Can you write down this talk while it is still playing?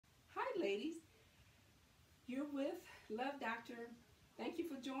ladies. You're with Love Doctor. Thank you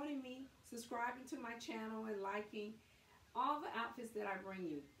for joining me, subscribing to my channel, and liking all the outfits that I bring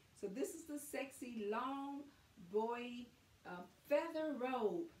you. So this is the sexy long boy feather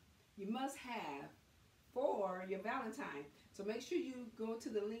robe you must have for your Valentine. So make sure you go to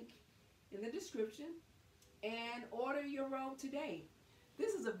the link in the description and order your robe today.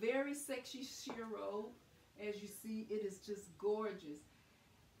 This is a very sexy sheer robe. As you see, it is just gorgeous.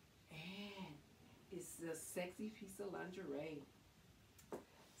 And it's a sexy piece of lingerie.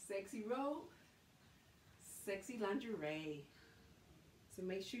 Sexy robe, sexy lingerie. So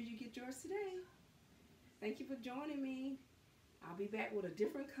make sure you get yours today. Thank you for joining me. I'll be back with a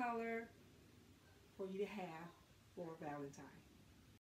different color for you to have for Valentine.